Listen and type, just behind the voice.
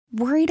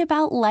Worried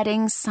about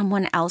letting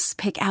someone else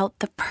pick out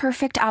the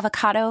perfect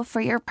avocado for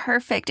your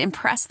perfect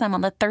impress them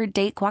on the third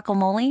date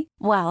guacamole?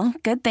 Well,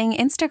 good thing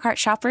Instacart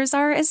shoppers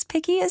are as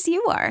picky as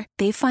you are.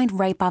 They find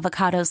ripe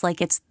avocados like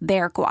it's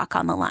their guac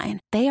on the line.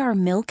 They are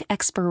milk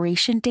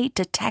expiration date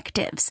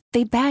detectives.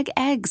 They bag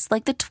eggs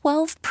like the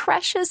 12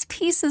 precious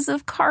pieces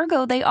of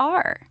cargo they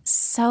are.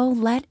 So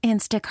let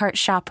Instacart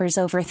shoppers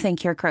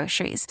overthink your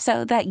groceries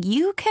so that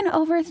you can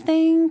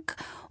overthink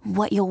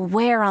what you'll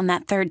wear on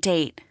that third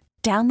date.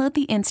 Download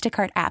the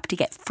Instacart app to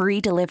get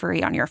free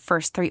delivery on your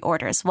first 3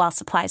 orders while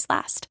supplies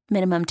last.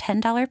 Minimum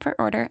 $10 per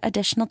order.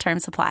 Additional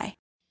terms apply.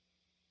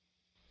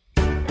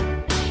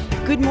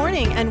 Good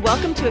morning and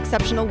welcome to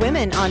Exceptional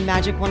Women on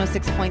Magic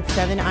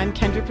 106.7. I'm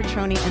Kendra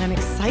Petroni and I'm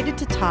excited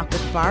to talk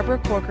with Barbara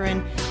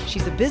Corcoran.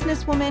 She's a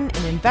businesswoman,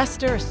 an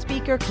investor, a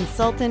speaker,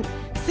 consultant,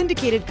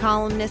 syndicated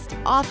columnist,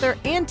 author,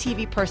 and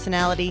TV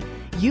personality.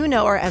 You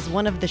know her as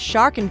one of the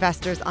shark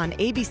investors on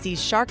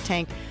ABC's Shark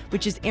Tank,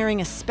 which is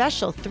airing a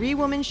special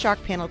 3-woman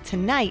shark panel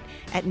tonight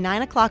at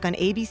 9 o'clock on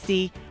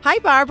ABC. Hi,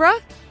 Barbara.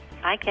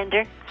 Hi,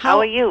 Kendra. How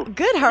are you?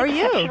 Good. How are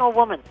you? Exceptional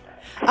woman.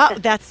 Oh,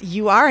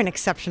 you are an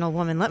exceptional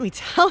woman, let me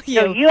tell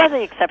you. No, you are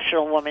the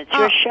exceptional woman. It's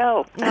your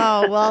show.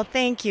 Oh, well,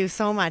 thank you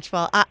so much.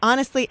 Well,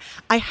 honestly,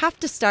 I have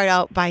to start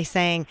out by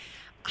saying,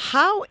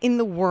 how in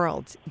the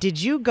world did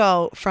you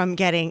go from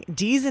getting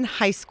D's in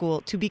high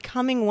school to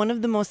becoming one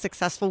of the most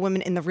successful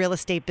women in the real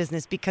estate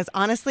business? Because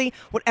honestly,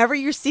 whatever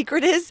your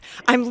secret is,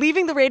 I'm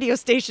leaving the radio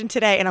station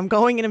today and I'm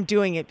going and I'm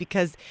doing it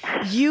because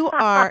you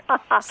are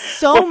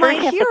so my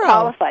hero. You have to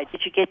qualify.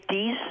 Did you get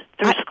D's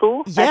through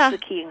school? Yeah. That's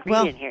the key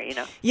ingredient here, you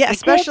know. Yeah, you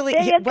especially.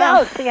 There you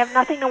go. So you have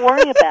nothing to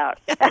worry about.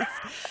 Yes.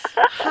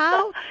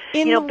 How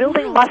in you know, the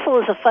building world? muscle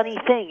is a funny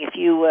thing. If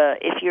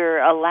you're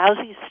a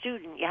lousy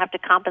student, you have to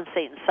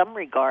compensate in some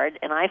regard.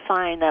 And I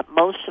find that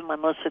most of my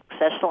most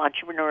successful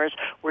entrepreneurs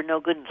were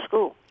no good in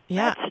school.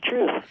 Yeah. That's the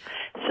truth.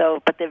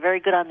 So, but they're very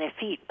good on their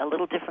feet. A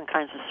little different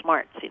kinds of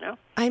smarts, you know.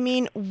 I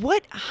mean,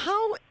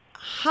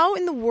 how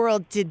in the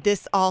world did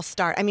this all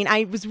start? I mean,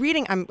 I was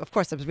reading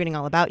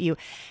all about you,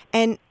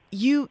 and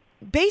you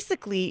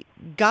basically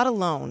got a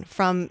loan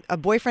from a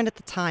boyfriend at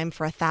the time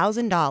for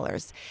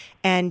 $1,000,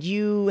 and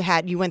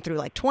you went through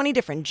like 20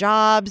 different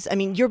jobs. I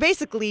mean, you're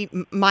basically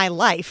my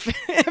life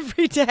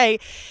every day,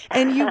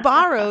 and you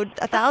borrowed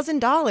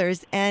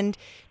 $1,000 and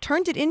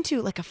turned it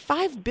into like a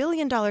 $5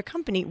 billion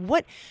company.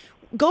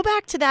 Go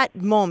back to that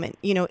moment,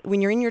 you know,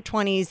 when you're in your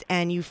 20s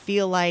and you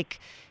feel like,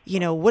 you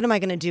know, what am I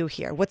going to do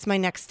here? What's my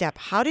next step?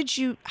 How did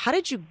you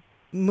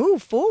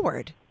move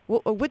forward?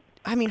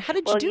 How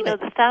did you do it?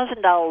 The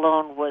 $1,000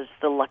 loan was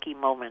the lucky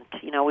moment.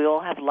 You know, we all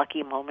have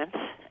lucky moments.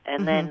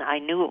 And then I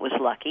knew it was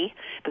lucky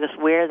because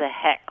where the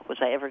heck was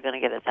I ever going to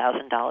get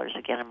 $1,000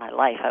 again in my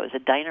life? I was a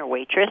diner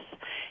waitress,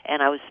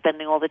 and I was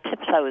spending all the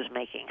tips I was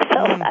making. So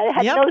I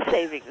had no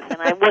savings,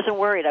 and I wasn't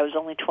worried. I was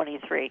only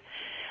 23.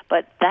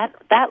 But that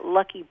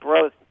lucky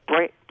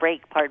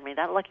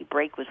that lucky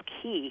break was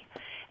key.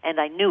 And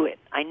I knew it.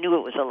 I knew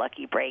it was a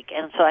lucky break.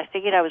 And so I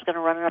figured I was going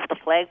to run it up the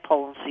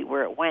flagpole and see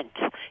where it went.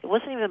 It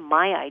wasn't even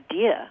my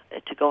idea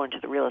to go into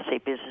the real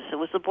estate business. It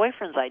was the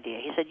boyfriend's idea.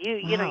 He said,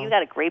 you know, you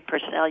got a great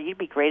personality. You'd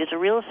be great as a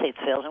real estate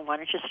salesman. Why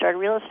don't you start a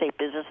real estate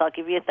business? I'll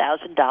give you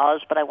 $1,000,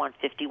 but I want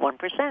 51%.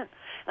 And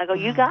I go,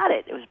 you got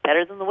it. It was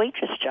better than the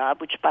waitress job,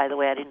 which, by the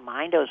way, I didn't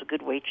mind. I was a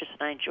good waitress,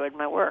 and I enjoyed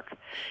my work.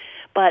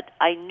 But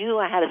I knew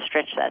I had to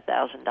stretch that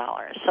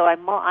 $1,000. So I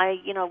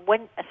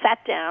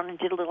sat down and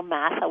did a little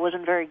math. I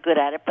wasn't very good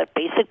at it, but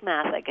basic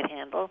math I could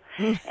handle.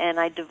 And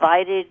I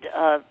divided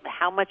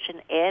how much an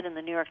ad in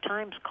the New York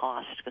Times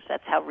cost, because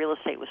that's how real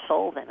estate was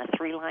sold then, a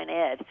 3-line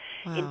ad,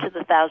 into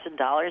the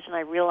 $1,000. And I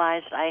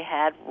realized I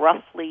had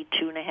roughly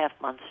 2.5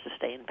 months to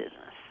stay in business.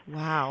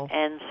 Wow.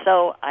 And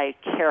so I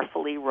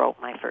carefully wrote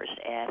my first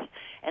ad.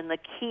 And the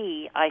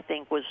key, I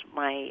think, was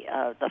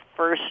the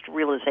first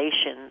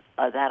realization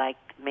that I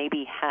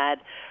maybe had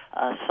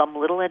some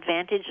little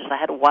advantage is I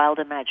had a wild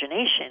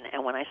imagination.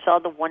 And when I saw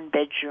the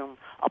 1-bedroom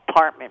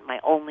apartment, my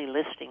only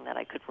listing that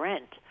I could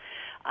rent,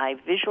 I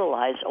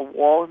visualized a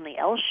wall in the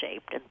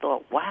L-shaped and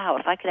thought, wow,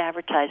 if I could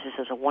advertise this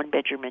as a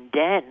 1-bedroom and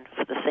den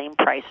for the same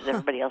price as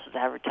everybody else is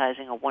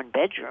advertising a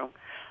 1-bedroom,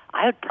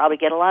 I would probably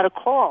get a lot of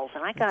calls.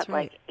 And I got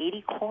like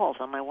 80 calls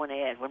on my one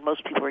ad when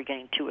most people were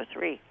getting 2 or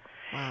 3.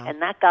 Wow.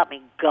 And that got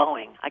me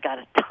going. I got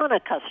a ton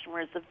of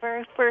customers the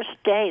very first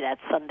day, that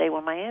Sunday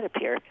when my ad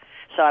appeared.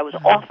 So I was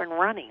off and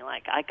running.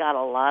 Like, I got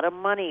a lot of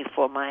money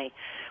for my,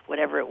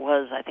 whatever it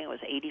was, I think it was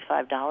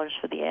 $85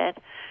 for the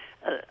ad.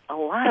 A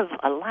lot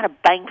of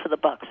bang for the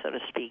buck, so to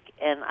speak.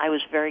 And I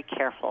was very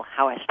careful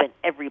how I spent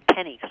every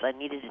penny because I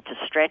needed it to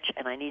stretch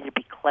and I needed to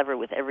be clever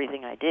with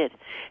everything I did.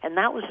 And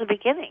that was the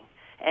beginning.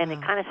 And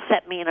it kind of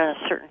set me in a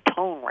certain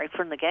tone right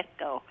from the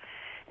get-go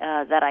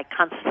that I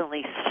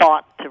constantly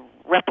sought to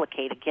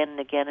replicate again and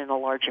again in a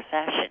larger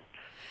fashion.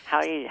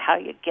 how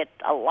you get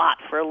a lot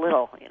for a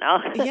little, you know?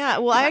 Yeah,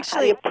 well, how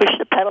do you push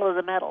the pedal to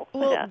the metal?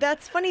 Well, Yeah.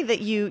 that's funny that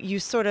you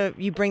sort of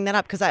you bring that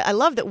up, because I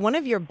love that one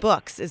of your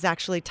books is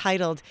actually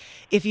titled,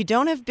 "If You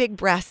Don't Have Big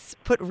Breasts,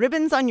 Put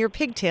Ribbons on Your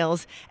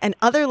Pigtails and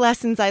Other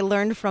Lessons I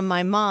Learned from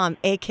My Mom,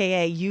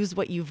 aka Use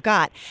What You've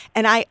Got."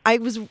 And I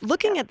was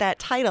looking at that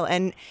title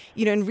and,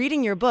 and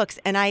reading your books,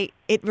 and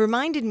it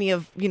reminded me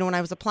of, when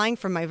I was applying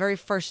for my very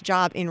first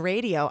job in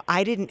radio.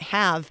 I didn't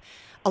have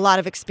a lot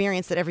of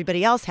experience that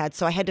everybody else had.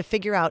 So I had to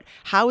figure out,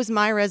 how is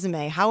my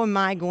resume? How am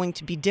I going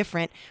to be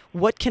different?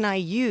 What can I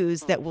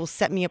use that will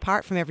set me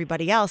apart from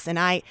everybody else? And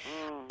I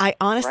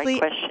honestly,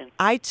 right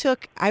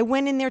question. I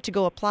went in there to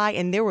go apply,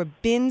 and there were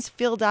bins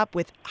filled up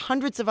with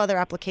hundreds of other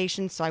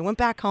applications. So I went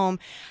back home.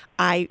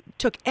 I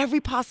took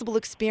every possible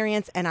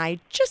experience, and I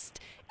just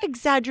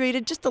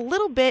exaggerated just a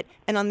little bit,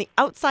 and on the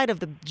outside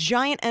of the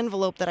giant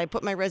envelope that I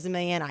put my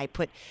resume in, I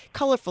put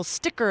colorful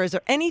stickers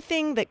or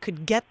anything that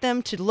could get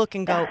them to look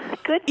and go,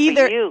 good for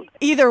you.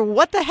 Either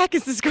what the heck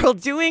is this girl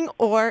doing,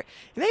 or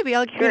maybe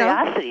I'll,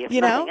 curiosity, if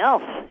nothing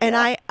else. And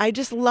I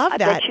just love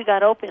that. I bet you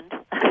got opened.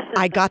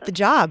 I got the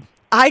job.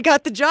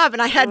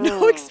 And I had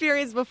no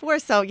experience before,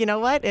 so you know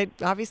what? It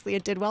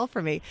did well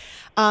for me.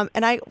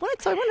 And I want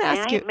to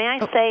ask you. May I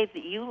say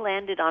that you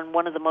landed on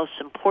one of the most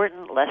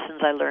important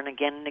lessons I learned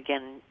again and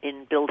again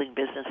in building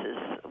businesses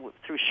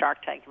through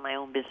Shark Tank and my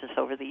own business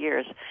over the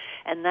years,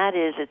 and that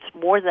is, it's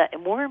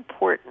more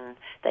important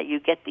that you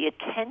get the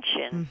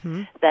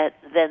attention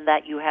than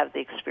that you have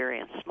the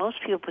experience.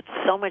 Most people put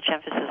so much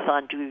emphasis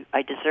on, do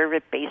I deserve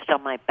it based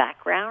on my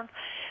background?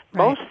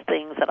 Right. Most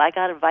things that I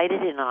got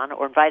invited in on,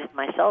 or invited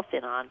myself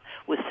in on,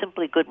 was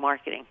simply good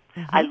marketing.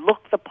 I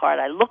looked the part.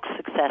 I looked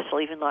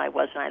successful, even though I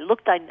wasn't. I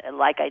looked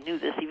like I knew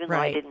this, even though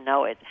I didn't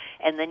know it.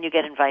 And then you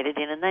get invited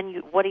in, and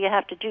then what do you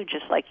have to do?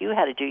 Just like you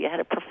had to do. You had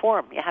to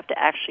perform. You have to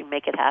actually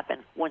make it happen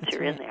once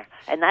you're in there,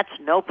 and that's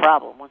no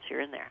problem once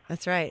you're in there.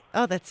 That's right.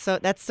 Oh, that's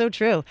so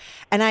true.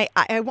 And I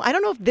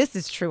don't know if this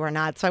is true or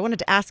not. So I wanted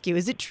to ask you: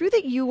 is it true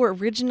that you were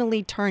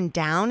originally turned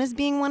down as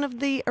being one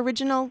of the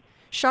original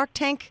Shark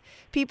Tank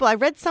people? I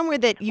read somewhere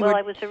that you were...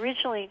 I was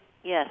originally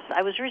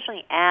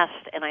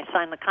asked, and I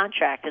signed the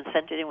contract and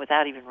sent it in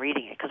without even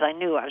reading it, because I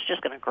knew I was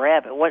just going to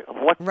grab it.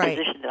 What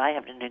position did I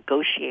have to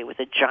negotiate with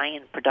a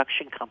giant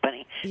production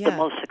company, the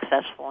most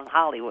successful in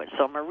Hollywood?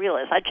 So I'm a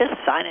realist. I just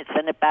sign it,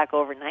 send it back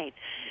overnight.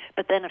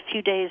 But then a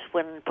few days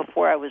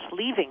before I was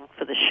leaving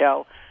for the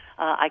show,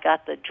 I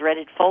got the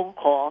dreaded phone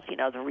call,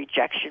 the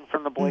rejection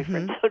from the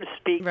boyfriend, so to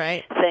speak,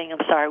 saying,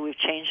 "I'm sorry, we've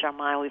changed our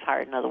mind, we've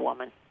hired another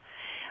woman."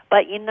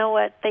 But you know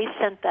what? They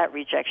sent that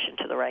rejection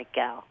to the right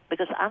gal,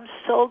 because I'm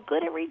so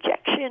good at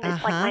rejection.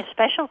 It's like my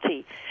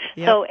specialty.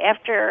 Yep. So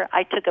after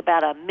I took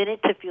about a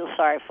minute to feel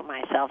sorry for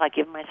myself, I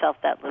give myself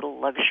that little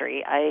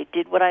luxury. I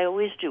did what I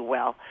always do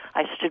well.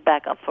 I stood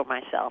back up for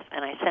myself,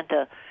 and I sent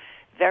a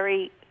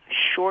very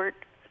short,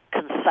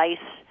 concise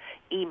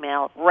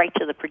email right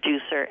to the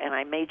producer, and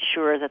I made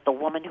sure that the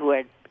woman who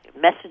had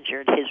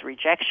messengered his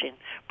rejection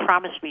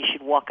promised me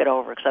she'd walk it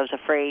over, because I was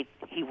afraid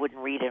he wouldn't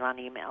read it on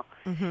email.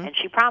 And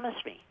she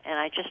promised me. And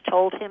I just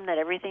told him that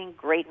everything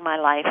great in my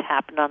life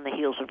happened on the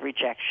heels of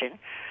rejection.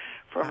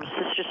 From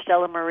Sister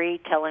Stella Marie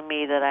telling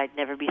me that I'd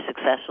never be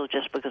successful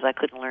just because I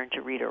couldn't learn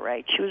to read or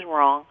write. She was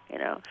wrong,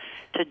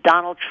 To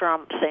Donald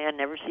Trump saying I'd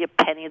never see a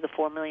penny of the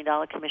 $4 million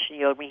commission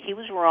he owed me. He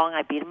was wrong.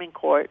 I beat him in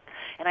court.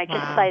 And I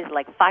just cited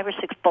like 5 or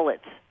 6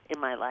 bullets in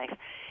my life.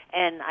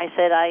 And I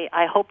said,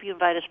 I hope you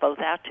invite us both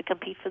out to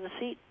compete for the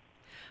seat.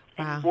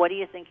 And what do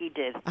you think he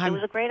did? It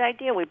was a great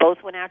idea. We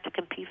both went out to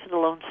compete for the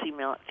lone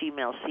female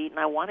seat, and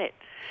I won it.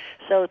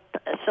 So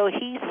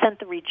he sent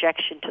the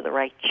rejection to the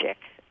right chick.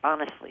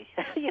 Honestly,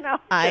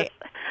 I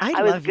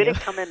was good at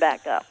coming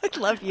back up. I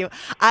love you.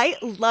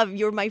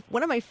 You're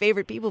one of my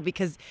favorite people,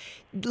 because,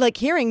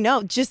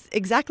 just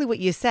exactly what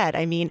you said.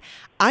 I mean,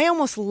 I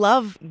almost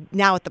love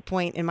now at the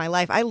point in my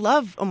life. I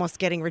love almost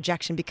getting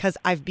rejection, because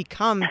I've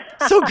become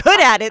so good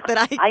at it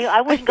that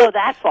I wouldn't go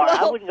that far.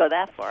 Well, I wouldn't go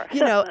that far.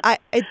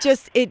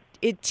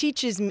 It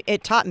teaches me.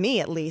 It taught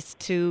me, at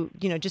least, to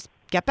just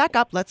get back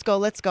up. Let's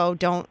go.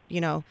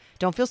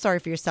 Don't feel sorry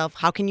for yourself.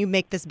 How can you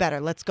make this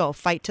better? Let's go.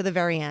 Fight to the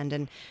very end.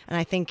 And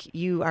I think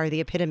you are the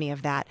epitome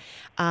of that.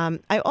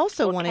 I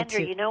also wanted Kendra,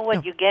 to... you know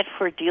what you get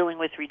for dealing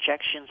with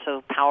rejection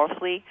so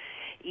powerfully?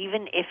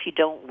 Even if you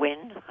don't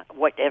win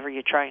whatever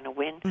you're trying to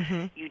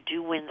win, you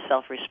do win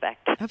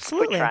self-respect.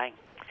 Absolutely. For trying.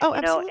 Oh,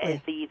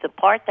 absolutely. The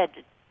part that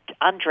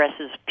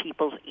undresses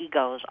people's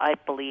egos, I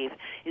believe,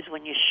 is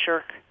when you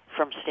shirk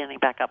from standing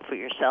back up for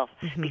yourself,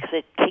 because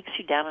it takes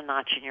you down a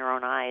notch in your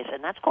own eyes,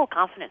 and that's called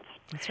confidence.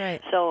 That's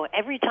right. So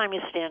every time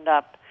you stand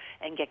up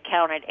and get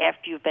counted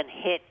after you've been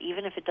hit,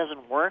 even if it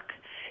doesn't work,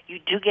 you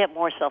do get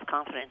more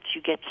self-confidence.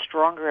 You get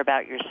stronger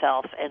about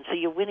yourself, and so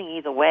you're winning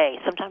either way.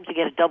 Sometimes you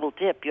get a double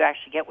dip. You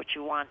actually get what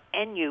you want,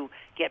 and you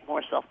get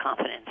more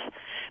self-confidence.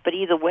 But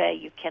either way,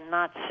 you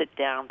cannot sit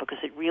down, because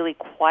it really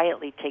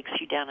quietly takes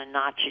you down a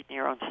notch in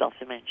your own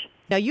self-image.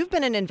 Now, you've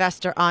been an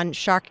investor on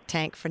Shark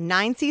Tank for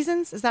 9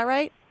 seasons. Is that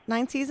right?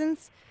 9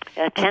 seasons?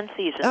 10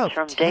 seasons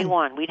from 10. day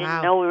one. We didn't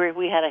Wow. know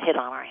we had a hit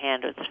on our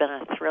hand. It's been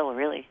a thrill,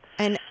 really.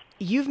 And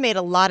you've made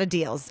a lot of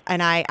deals,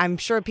 and I'm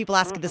sure people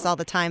ask you this all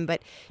the time,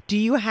 but do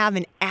you have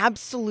an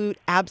absolute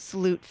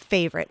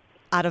favorite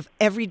out of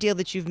every deal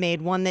that you've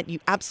made, one that you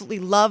absolutely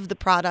love the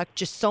product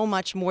just so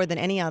much more than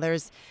any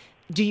others?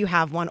 Do you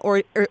have one?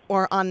 Or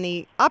on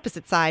the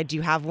opposite side, do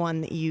you have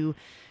one that you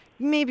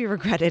maybe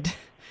regretted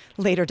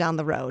later down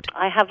the road?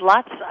 I have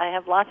lots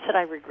that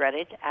I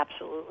regretted,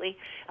 absolutely.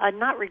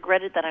 Not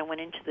regretted that I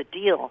went into the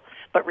deal,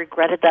 but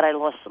regretted that I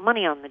lost the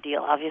money on the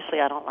deal. Obviously,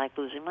 I don't like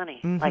losing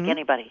money, like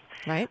anybody.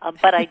 Right.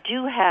 But I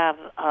do have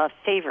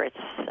favorites.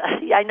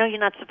 I know you're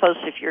not supposed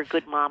to if you're a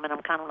good mom, and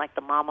I'm kind of like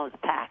the mom of the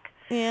pack.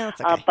 Yeah,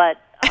 that's okay. But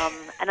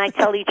and I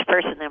tell each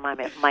person they're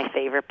my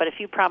favorite. But if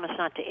you promise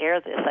not to air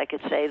this, I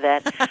could say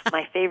that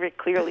my favorite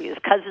clearly is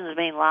Cousin's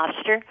Maine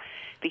Lobster,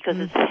 because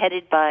it's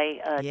headed by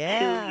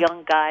two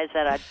young guys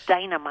that are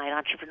dynamite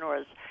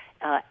entrepreneurs.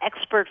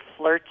 Expert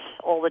flirts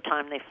all the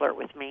time. They flirt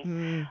with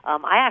me.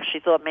 I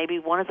actually thought maybe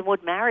one of them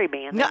would marry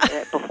me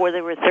before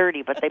they were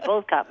 30, but they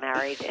both got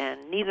married,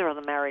 and neither of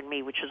them married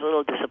me, which was a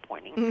little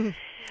disappointing.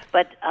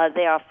 But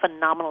they are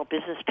phenomenal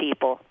business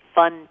people,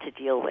 fun to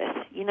deal with.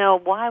 You know,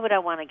 why would I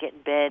want to get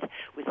in bed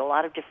with a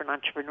lot of different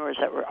entrepreneurs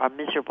that are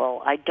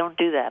miserable? I don't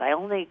do that. I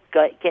only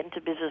get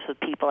into business with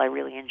people I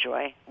really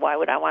enjoy. Why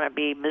would I want to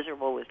be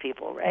miserable with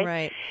people, right?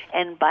 Right.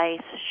 And by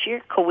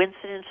sheer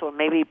coincidence, or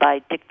maybe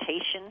by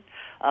dictation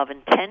of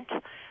intent,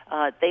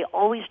 they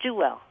always do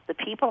well. The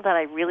people that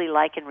I really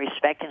like and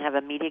respect and have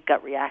immediate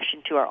gut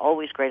reaction to are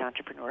always great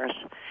entrepreneurs.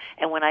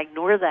 And when I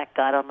ignore that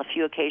gut on the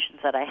few occasions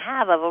that I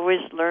have, I've always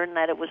learned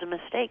that it was a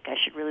mistake. I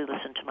should really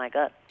listen to my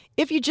gut.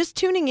 If you're just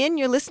tuning in,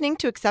 you're listening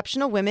to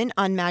Exceptional Women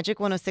on Magic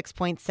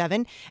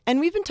 106.7, and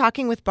we've been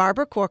talking with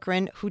Barbara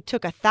Corcoran, who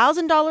took a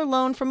 $1,000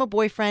 loan from a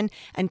boyfriend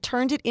and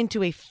turned it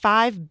into a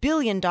 $5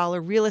 billion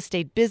real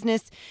estate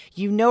business.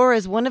 You know her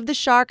as one of the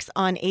sharks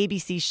on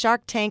ABC's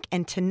Shark Tank,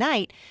 and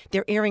tonight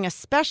they're airing a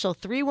special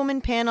 3-woman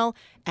panel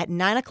at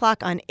 9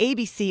 o'clock on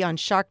ABC on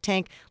Shark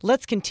Tank.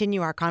 Let's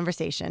continue our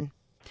conversation.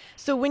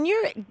 So when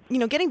you're,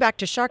 getting back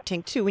to Shark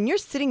Tank too, when you're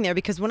sitting there,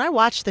 because when I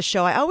watch the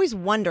show, I always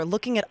wonder,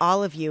 looking at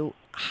all of you,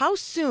 how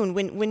soon,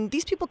 when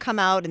these people come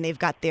out and they've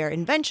got their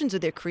inventions or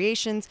their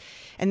creations,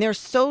 and they're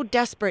so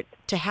desperate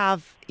to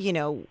have,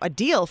 a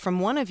deal from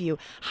one of you,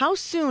 how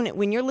soon,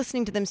 when you're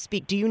listening to them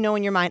speak, do you know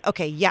in your mind,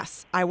 okay,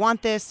 yes, I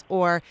want this,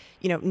 or,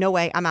 no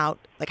way, I'm out?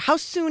 Like, how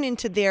soon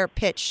into their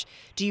pitch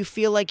do you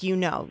feel like you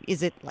know?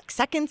 Is it like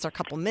seconds or a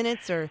couple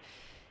minutes or...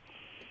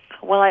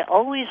 Well, I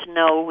always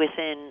know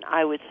within,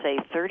 I would say,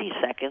 30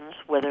 seconds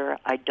whether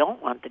I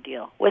don't want the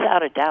deal,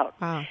 without a doubt.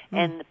 Wow.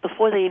 And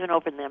before they even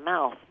open their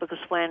mouth, because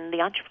when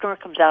the entrepreneur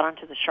comes out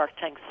onto the Shark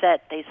Tank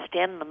set, they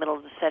stand in the middle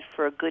of the set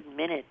for a good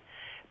minute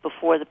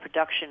before the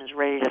production is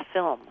ready to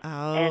film.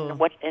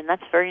 Oh. And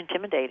that's very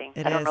intimidating.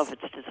 I don't know if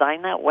it's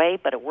designed that way,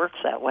 but it works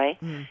that way.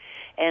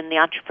 And the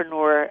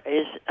entrepreneur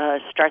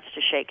starts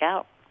to shake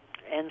out.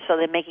 And so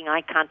they're making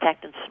eye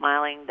contact and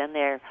smiling. Then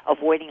they're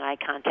avoiding eye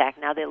contact.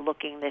 Now they're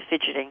looking, they're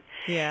fidgeting.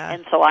 Yeah.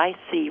 And so I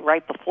see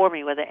right before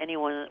me whether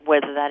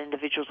that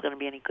individual is going to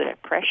be any good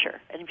at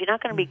pressure. And if you're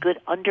not going to be good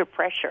under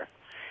pressure,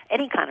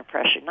 any kind of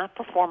pressure, not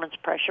performance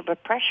pressure,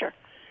 but pressure,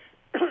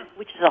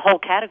 which is a whole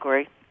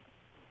category,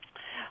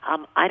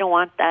 I don't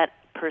want that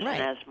person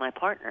as my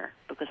partner,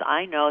 because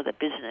I know that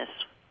business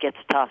gets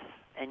tough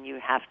and you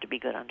have to be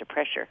good under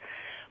pressure.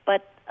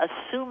 But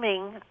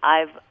assuming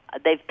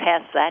they've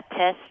passed that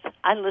test,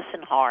 I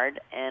listen hard,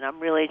 and I'm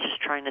really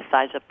just trying to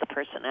size up the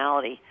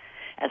personality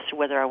as to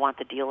whether I want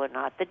the deal or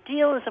not. The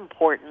deal is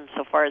important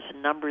so far as the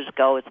numbers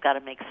go. It's got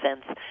to make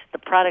sense. The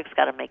product's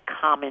got to make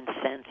common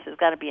sense. There's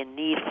got to be a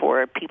need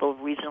for it. People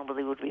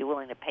reasonably would be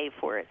willing to pay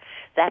for it.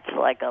 That's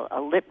like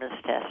a litmus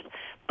test.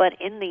 But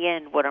in the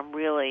end, what I'm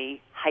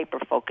really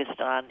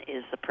hyper-focused on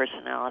is the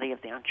personality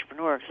of the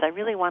entrepreneur, because I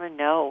really want to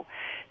know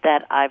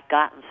that I've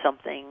gotten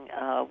something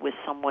with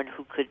someone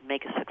who could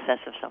make a success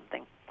of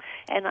something.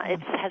 And it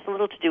has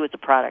little to do with the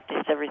product.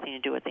 It's everything to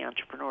do with the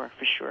entrepreneur,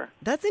 for sure.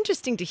 That's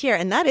interesting to hear.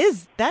 And that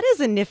is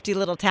a nifty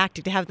little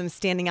tactic to have them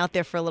standing out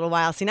there for a little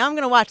while. See, now I'm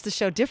going to watch the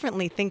show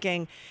differently,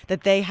 thinking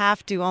that they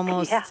have to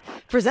almost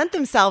present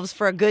themselves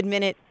for a good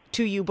minute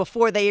to you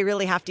before they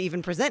really have to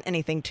even present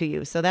anything to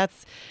you. So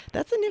that's a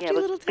nifty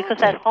little tactic.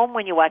 Because at home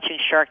when you're watching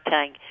Shark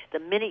Tank, the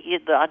minute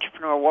the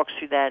entrepreneur walks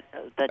through the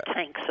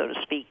tank, so to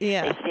speak,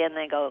 they stand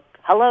there and go,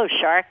 "Hello,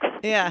 sharks."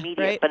 Yeah,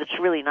 immediate, right. But it's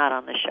really not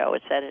on the show.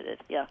 It's edited.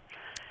 Yeah.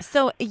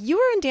 So you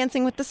were in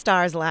Dancing with the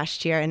Stars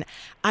last year, and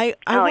I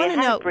want to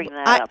know. Bring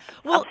that up.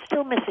 Well, I'm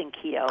still missing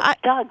Keo.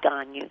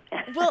 Doggone you.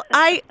 Well,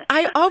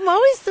 I'm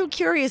always so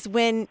curious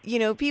when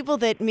people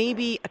that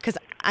maybe, because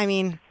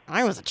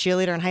I was a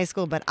cheerleader in high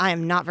school, but I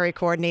am not very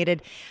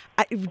coordinated.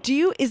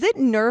 Is it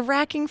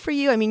nerve-wracking for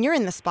you? I mean, you're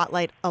in the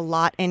spotlight a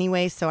lot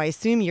anyway, so I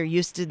assume you're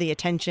used to the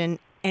attention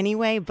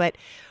anyway. But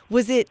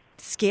was it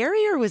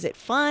scary or was it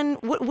fun?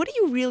 What do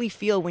you really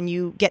feel when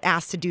you get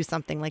asked to do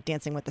something like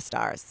Dancing with the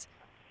Stars?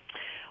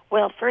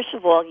 Well, first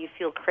of all, you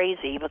feel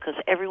crazy because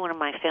everyone in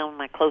my family,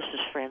 my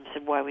closest friends,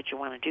 said, "Why would you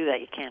want to do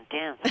that? You can't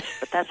dance."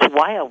 But that's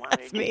why I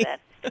wanted to do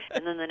that.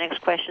 And then the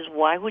next question is,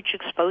 why would you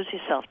expose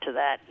yourself to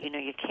that?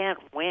 You can't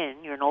win.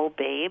 You're an old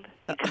babe.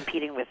 You're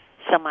competing with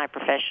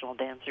semi-professional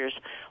dancers.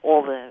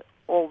 I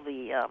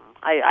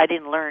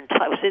didn't learn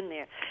until I was in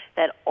there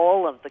that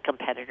all of the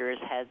competitors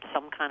had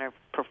some kind of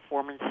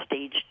performance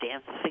stage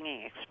dance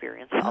singing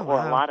experience, or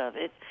a lot of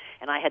it,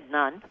 and I had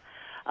none.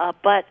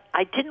 But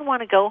I didn't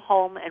want to go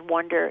home and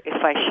wonder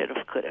if I should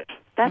have, could have.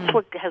 That's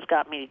what has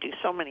got me to do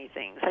so many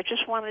things. I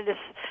just wanted to,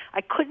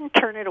 I couldn't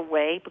turn it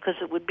away because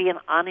it would be an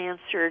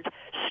unanswered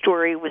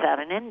story without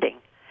an ending.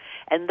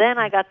 And then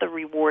I got the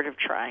reward of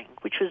trying,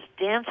 which was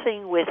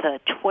dancing with a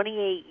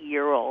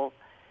 28-year-old,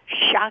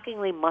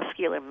 shockingly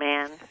muscular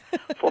man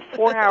for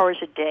 4 hours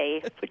a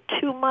day for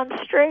 2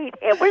 months straight.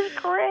 It was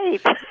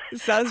great.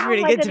 Sounds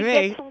pretty good to me. How am I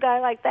going to get some guy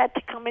like that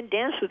to come and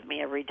dance with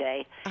me every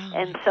day?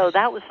 And so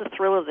that was the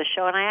thrill of the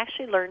show, and I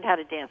actually learned how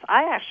to dance.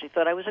 I actually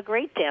thought I was a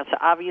great dancer.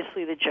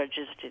 Obviously, the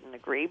judges didn't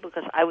agree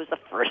because I was the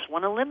first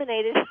one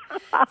eliminated.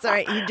 That's all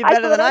right. You did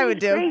better than I would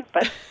do. Great,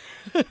 but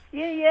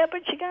yeah,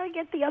 but you got to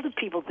get the other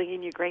people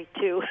thinking you're great,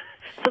 too.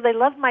 So they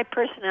loved my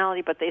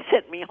personality, but they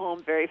sent me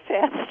home very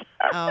fast.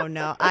 Oh,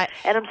 no.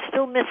 And I'm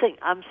still missing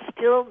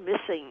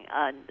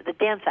the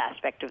dance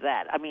aspect of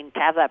that. I mean, to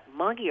have that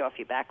monkey off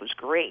your back was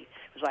great.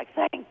 It was like,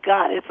 thank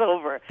God it's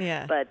over.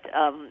 Yeah. But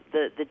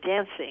the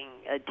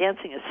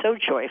dancing is so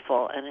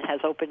joyful, and it has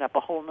opened up a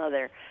whole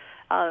nother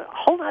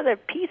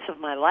piece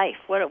of my life.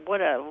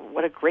 What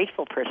a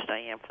grateful person I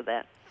am for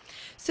that.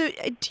 So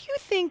do you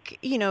think,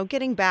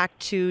 getting back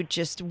to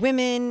just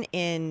women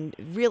in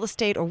real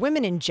estate or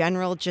women in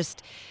general,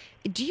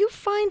 do you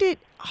find it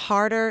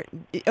harder?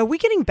 Are we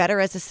getting better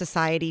as a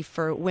society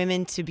for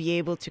women to be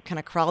able to kind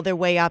of crawl their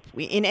way up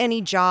in any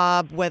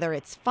job, whether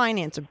it's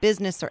finance or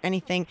business or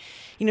anything?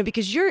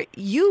 Because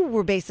you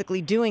were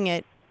basically doing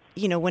it,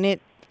 when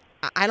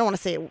I don't want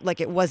to say it like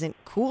it wasn't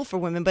cool for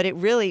women, but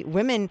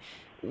women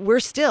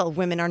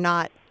are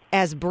not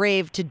as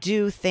brave to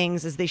do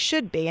things as they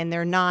should be, and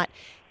they're not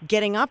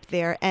getting up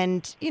there.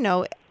 And,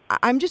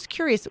 I'm just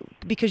curious,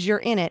 because you're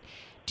in it,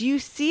 do you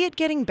see it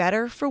getting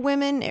better for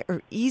women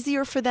or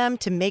easier for them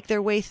to make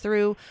their way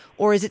through?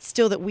 Or is it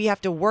still that we have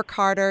to work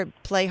harder,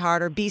 play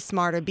harder, be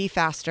smarter, be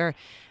faster?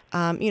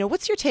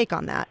 What's your take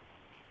on that?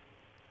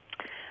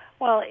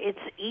 Well, it's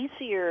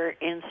easier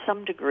in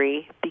some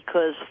degree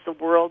because the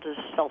world is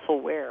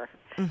self-aware.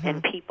 Mm-hmm.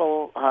 And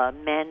people,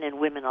 men and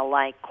women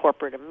alike,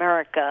 corporate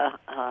America,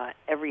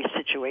 every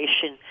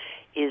situation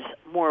is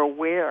more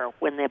aware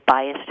when they're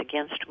biased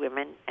against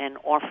women and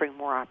offering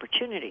more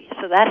opportunity.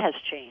 So that has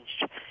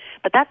changed.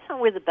 But that's not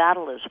where the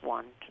battle is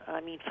won.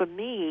 I mean, for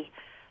me,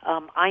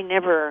 I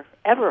never,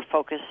 ever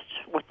focused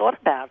or thought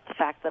about the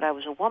fact that I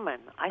was a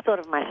woman. I thought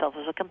of myself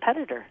as a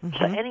competitor. Mm-hmm.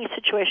 So any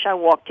situation I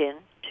walked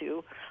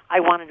into, I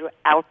wanted to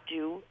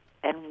outdo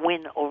and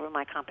win over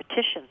my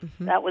competition.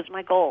 Mm-hmm. That was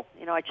my goal.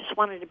 I just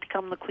wanted to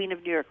become the queen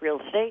of New York real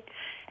estate,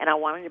 and I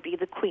wanted to be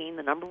the queen,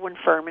 the number one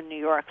firm in New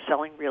York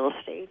selling real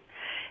estate.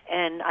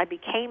 And I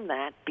became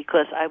that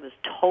because I was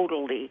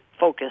totally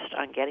focused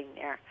on getting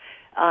there.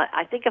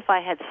 I think if I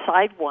had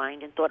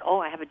sidewinded and thought,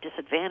 I have a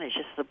disadvantage,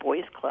 this is the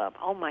boys' club,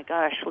 oh my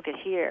gosh, look at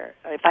here.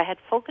 If I had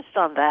focused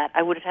on that,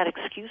 I would have had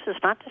excuses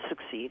not to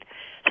succeed.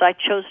 So I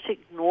chose to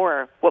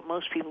ignore what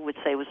most people would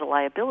say was a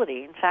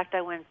liability. In fact,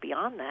 I went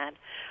beyond that.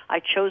 I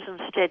chose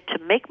instead to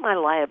make my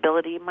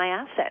liability my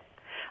asset.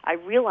 I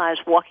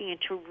realized walking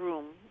into a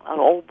room, an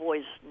old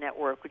boys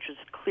network, which was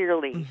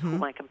clearly who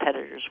my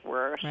competitors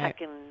were,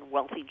 second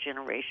wealthy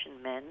generation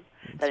men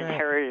that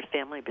inherited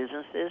family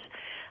businesses.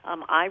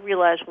 I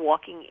realized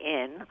walking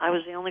in, I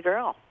was the only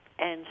girl.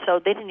 And so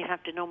they didn't even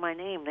have to know my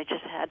name. They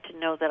just had to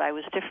know that I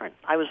was different.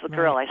 I was the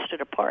girl. I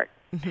stood apart.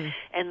 Mm-hmm.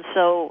 And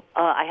so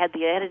I had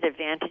the added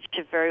advantage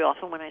of very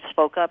often when I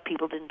spoke up,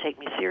 people didn't take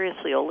me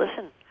seriously or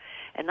listen.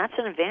 And that's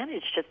an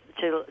advantage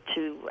to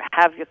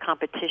have your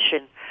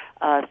competition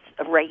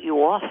write you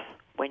off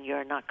when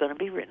you're not going to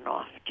be written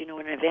off. Do you know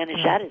what an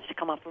advantage that is, to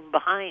come up from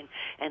behind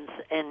and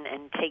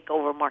take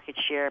over market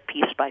share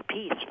piece by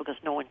piece because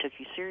no one took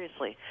you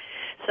seriously?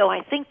 So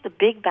I think the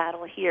big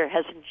battle here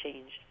hasn't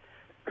changed.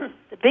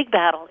 The big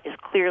battle is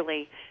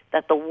clearly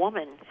that the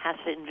woman has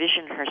to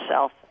envision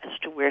herself as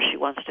to where she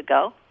wants to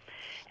go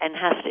and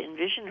has to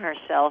envision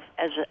herself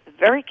as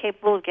very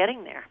capable of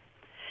getting there.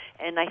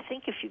 And I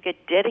think if you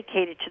get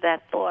dedicated to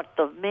that thought,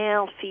 the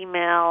male,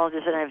 female,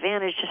 there's an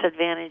advantage,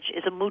 disadvantage,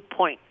 is a moot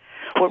point.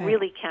 What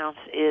really counts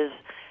is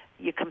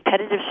your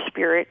competitive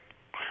spirit,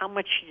 how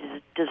much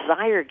you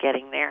desire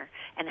getting there,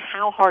 and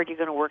how hard you're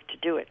going to work to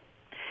do it.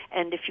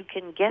 And if you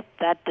can get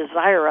that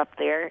desire up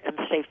there and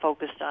stay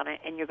focused on it,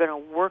 and you're going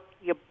to work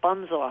your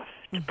buns off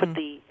to put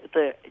the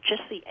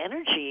just the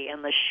energy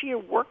and the sheer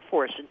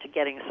workforce into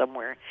getting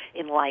somewhere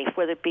in life,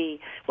 whether it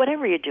be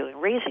whatever you're doing,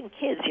 raising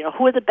kids.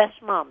 Who are the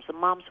best moms? The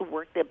moms who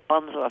work their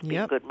buns off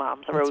being good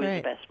moms are always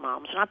the best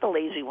moms, not the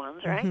lazy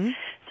ones, right?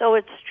 So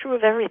it's true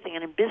of everything,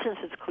 and in business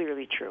it's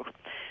clearly true.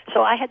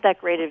 So I had that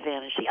great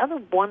advantage. The other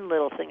one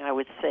little thing I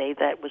would say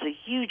that was a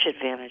huge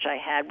advantage I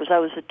had was I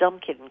was a dumb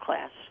kid in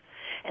class.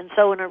 And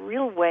so in a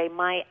real way,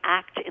 my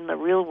act in the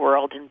real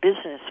world in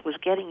business was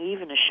getting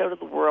even to show to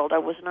the world I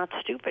was not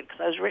stupid,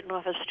 because I was written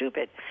off as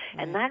stupid.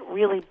 And that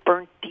really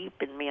burnt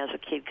deep in me as a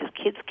kid, because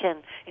kids can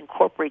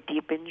incorporate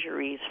deep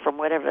injuries from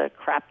whatever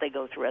crap they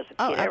go through as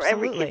a kid.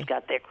 Every kid's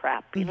got their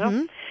crap, you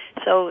know?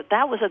 So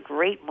that was a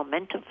great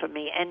momentum for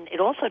me. And it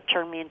also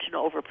turned me into an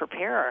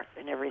over-preparer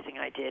in everything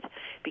I did,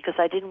 because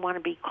I didn't want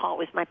to be caught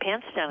with my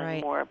pants down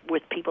anymore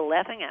with people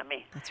laughing at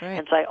me. That's right.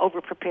 And so I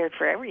over-prepared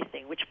for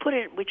everything, which put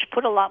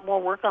a lot more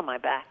work on my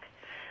back.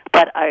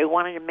 But I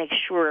wanted to make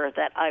sure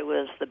that I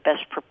was the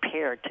best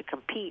prepared to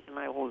compete, and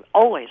I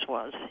always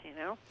was,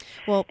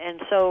 Well,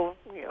 and so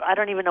I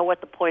don't even know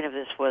what the point of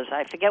this was.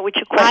 I forget what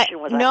your question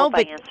was. No,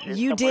 I answered it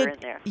you somewhere did. In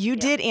there. You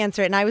did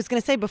answer it, and I was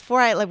going to say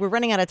we're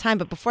running out of time,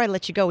 but before I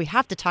let you go, we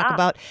have to talk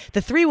about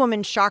the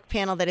 3-woman Shark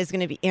panel that is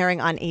going to be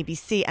airing on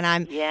ABC, and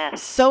I'm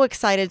so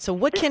excited. So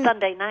this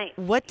Sunday night.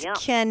 What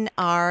can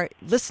our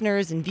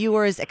listeners and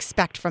viewers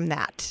expect from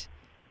that?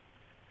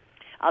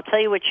 I'll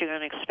tell you what you're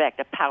going to expect,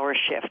 a power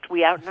shift.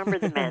 We outnumber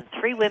the men.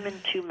 3 women,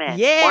 2 men.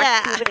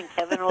 Yeah. Mark Cuban and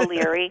Kevin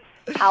O'Leary,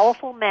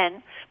 powerful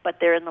men, but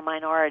they're in the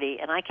minority.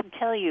 And I can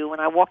tell you, when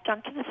I walked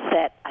onto the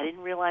set, I didn't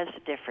realize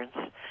the difference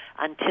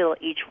until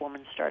each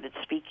woman started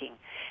speaking.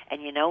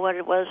 And you know what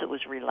it was? It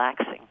was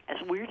relaxing. As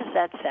weird as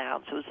that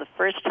sounds, it was the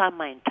first time in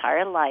my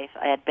entire life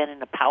I had been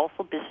in a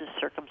powerful business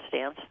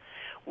circumstance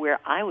where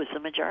I was the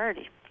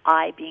majority,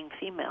 I being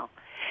female.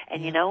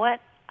 And you know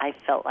what? I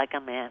felt like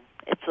a man.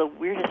 It's the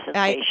weirdest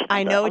sensation.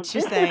 I know what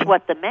you're saying. This is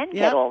what the men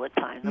get all the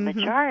time, the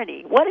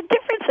majority. What a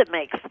difference it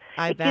makes.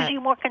 It gives you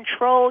more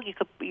control. You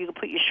could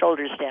put your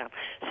shoulders down.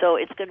 So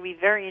it's going to be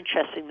very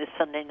interesting this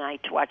Sunday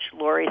night to watch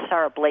Lori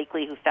Sarah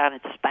Blakely, who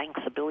founded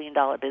Spanx, a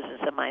billion-dollar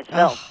business, and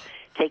myself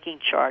taking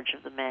charge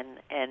of the men,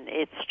 and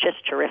it's just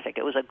terrific.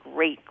 It was a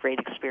great, great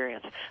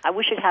experience. I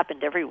wish it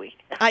happened every week.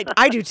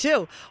 I do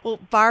too. Well,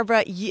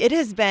 Barbara, it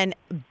has been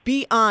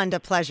beyond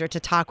a pleasure to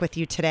talk with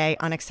you today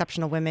on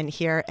Exceptional Women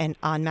here and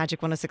on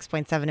Magic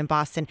 106.7 in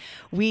Boston.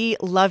 We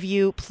love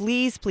you.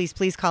 Please, please,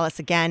 please call us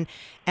again,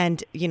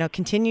 and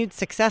continued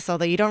success.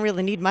 Although you don't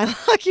really need my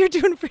luck, you're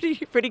doing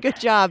a pretty good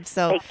job.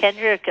 So, hey,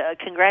 Kendra,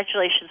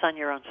 congratulations on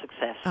your own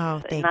success. Oh,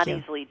 thank you. Not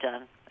easily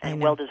done. And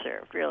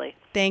well-deserved, really.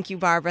 Thank you,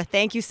 Barbara.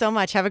 Thank you so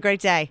much. Have a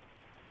great day.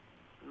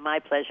 My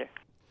pleasure.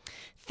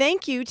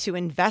 Thank you to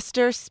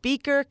investor,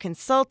 speaker,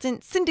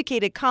 consultant,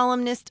 syndicated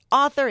columnist,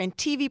 author, and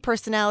TV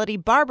personality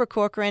Barbara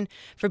Corcoran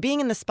for being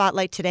in the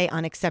spotlight today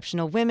on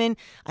Exceptional Women.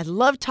 I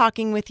love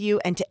talking with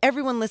you. And to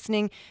everyone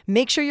listening,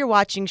 make sure you're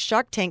watching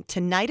Shark Tank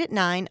tonight at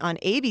 9 on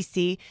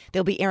ABC.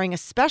 They'll be airing a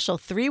special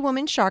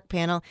 3-woman Shark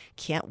panel.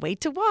 Can't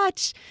wait to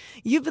watch.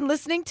 You've been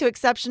listening to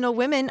Exceptional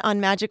Women on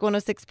Magic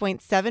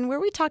 106.7, where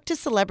we talk to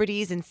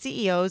celebrities and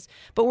CEOs,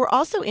 but we're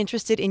also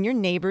interested in your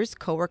neighbors,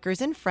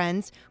 coworkers, and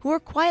friends who are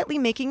quietly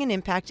making an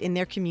impact in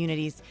their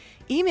communities.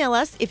 Email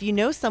us if you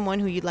know someone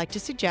who you'd like to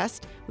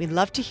suggest. We'd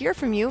love to hear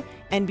from you,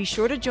 and be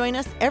sure to join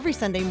us every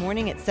Sunday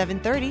morning at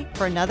 7:30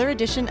 for another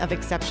edition of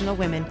Exceptional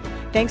Women.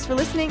 Thanks for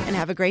listening, and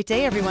have a great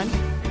day, everyone.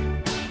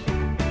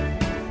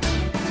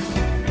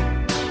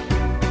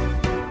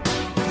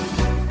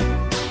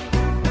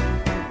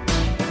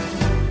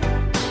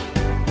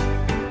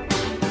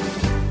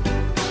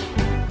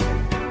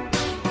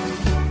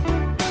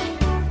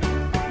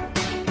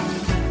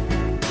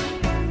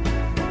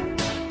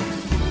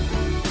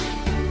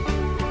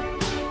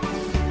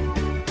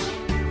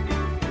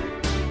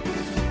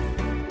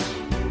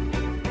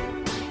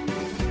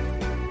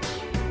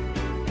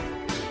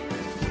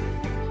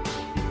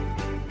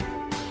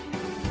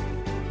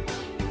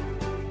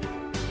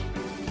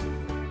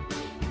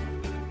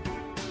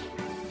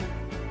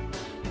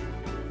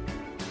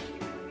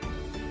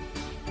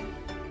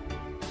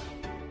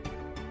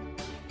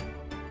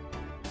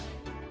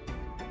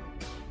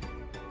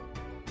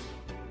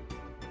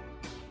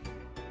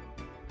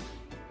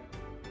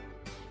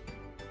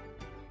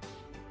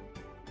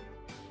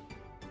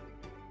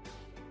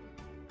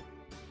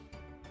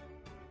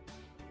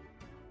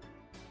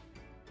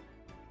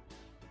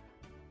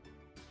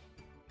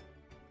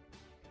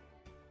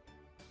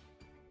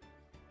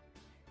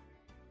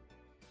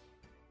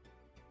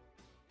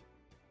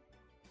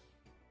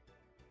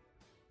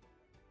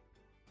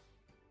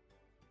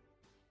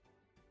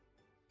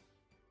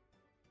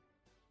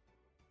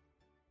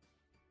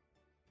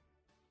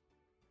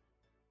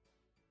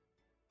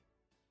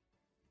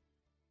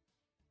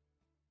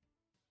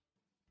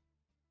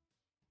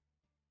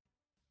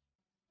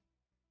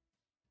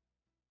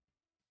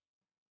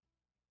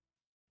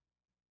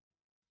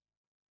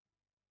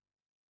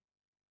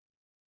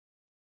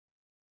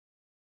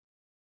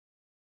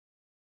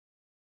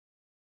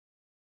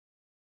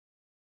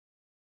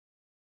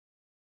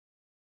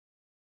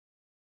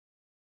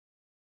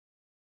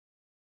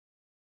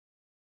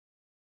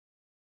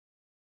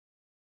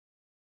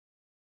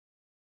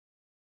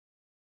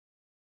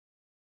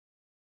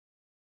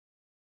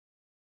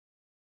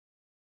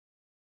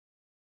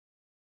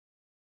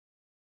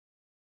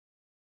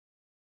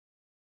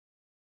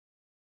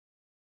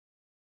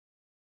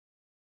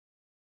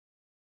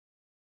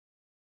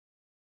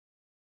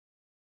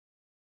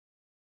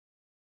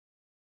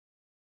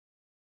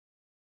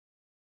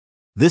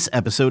 This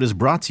episode is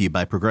brought to you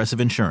by Progressive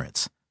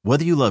Insurance.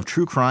 Whether you love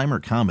true crime or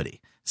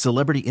comedy,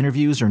 celebrity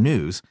interviews or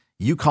news,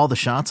 you call the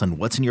shots on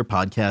what's in your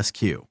podcast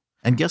queue.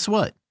 And guess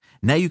what?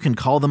 Now you can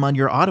call them on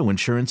your auto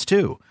insurance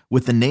too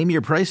with the Name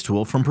Your Price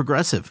tool from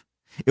Progressive.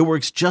 It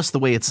works just the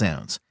way it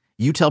sounds.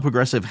 You tell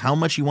Progressive how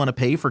much you want to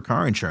pay for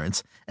car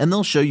insurance, and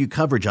they'll show you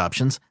coverage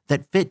options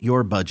that fit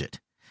your budget.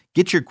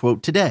 Get your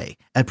quote today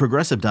at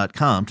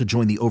Progressive.com to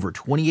join the over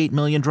 28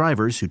 million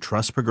drivers who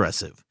trust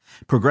Progressive.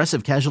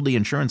 Progressive Casualty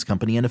Insurance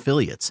Company and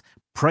Affiliates.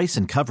 Price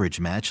and coverage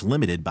match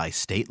limited by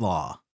state law.